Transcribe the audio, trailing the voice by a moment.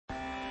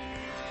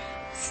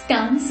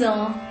Stanza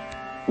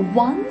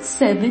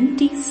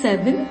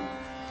 177,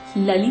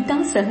 Lalita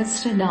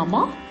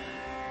Sahasranama.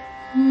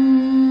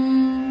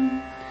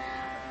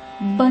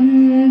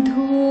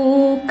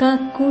 Bandhuka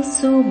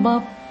kusuma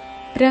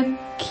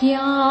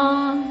prakhya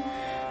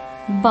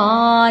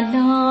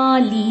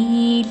bala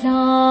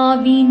leela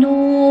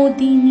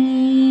vinodini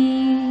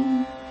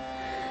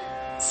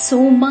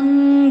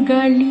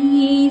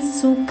sumangali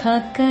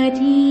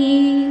sukhakari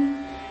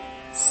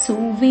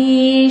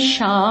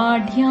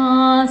suveshadhya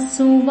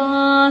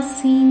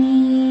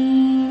suvasini.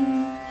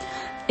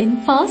 In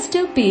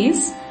faster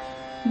pace,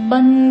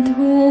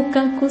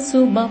 bandhuka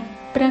kusuma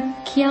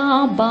prakhya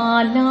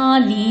bala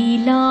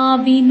leela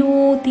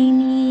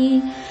vinodini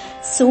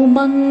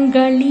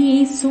sumangali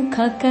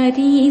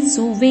sukhakari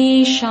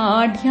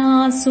suveshadhya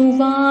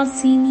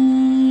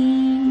suvasini.